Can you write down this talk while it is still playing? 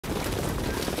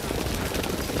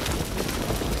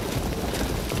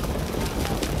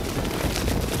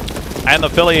And the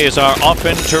Filllies are off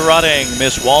and trotting.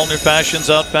 Miss Wallner Fashion's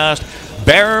out fast.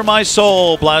 Bare My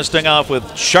Soul blasting off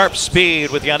with sharp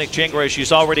speed with Yannick Gingras.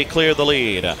 She's already cleared the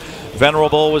lead.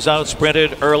 Venerable was out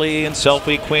sprinted early, and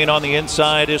Selfie Queen on the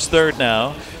inside is third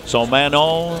now. So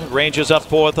Manon ranges up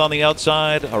fourth on the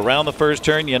outside. Around the first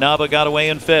turn, Yanaba got away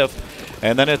in fifth.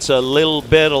 And then it's a little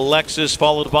bit Alexis,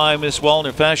 followed by Miss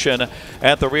Wallner Fashion.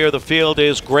 At the rear of the field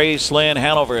is Grace Lynn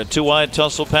Hanover. A two-wide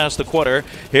tussle past the quarter.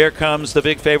 Here comes the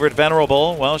big favorite,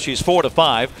 Venerable. Well, she's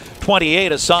 4-5.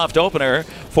 28, a soft opener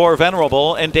for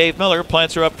Venerable. And Dave Miller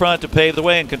plants her up front to pave the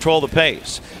way and control the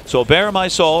pace. So Bare My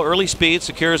Soul, early speed,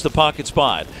 secures the pocket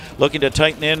spot. Looking to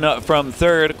tighten in from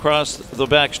third across the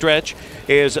back stretch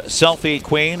is Selfie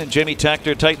Queen. And Jimmy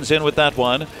Tactor tightens in with that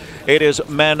one. It is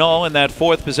Manon in that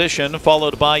fourth position,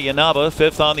 followed by Yanaba,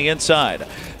 fifth on the inside.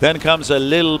 Then comes a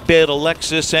little bit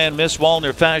Alexis and Miss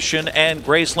Wallner Fashion, and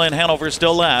Gracelyn Hanover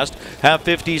still last. Have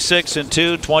 56 and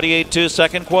 2, 28-2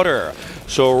 second quarter.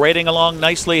 So rating along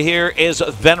nicely here is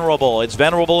Venerable. It's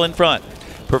Venerable in front.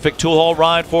 Perfect two-hole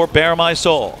ride for Bare My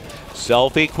Soul.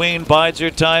 Selfie Queen bides her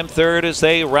time third as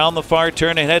they round the far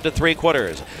turn and head to three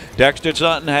quarters. Dexter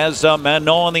Sutton has Manon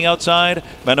on the outside.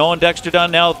 Manon and Dexter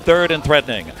Dunn now third and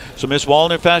threatening. So Miss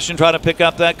Wallner Fashion trying to pick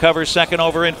up that cover, second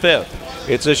over in fifth.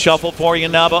 It's a shuffle for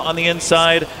Yanaba on the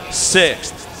inside,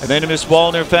 sixth. And then Miss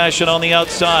Wallner Fashion on the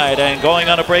outside. And going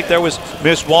on a break there was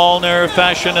Miss Wallner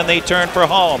Fashion, and they turn for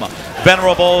home.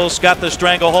 Venerable's got the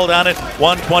stranglehold on it,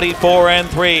 124 and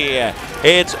 3.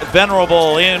 It's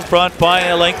Venerable in front by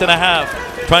a length and a half.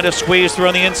 Trying to squeeze through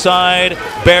on the inside.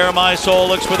 Bare My Soul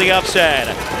looks for the upset.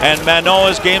 And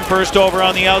Manon is game first over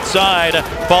on the outside,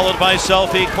 followed by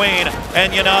Selfie Queen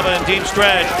and Yanaba in deep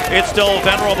stretch. It's still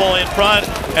Venerable in front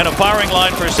and a firing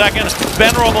line for second.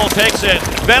 Venerable takes it.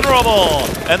 Venerable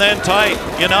and then tight.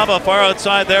 Yanaba far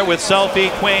outside there with Selfie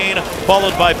Queen,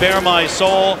 followed by Bare My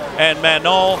Soul and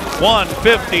Manon.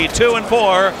 152 and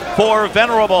 4 for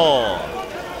Venerable.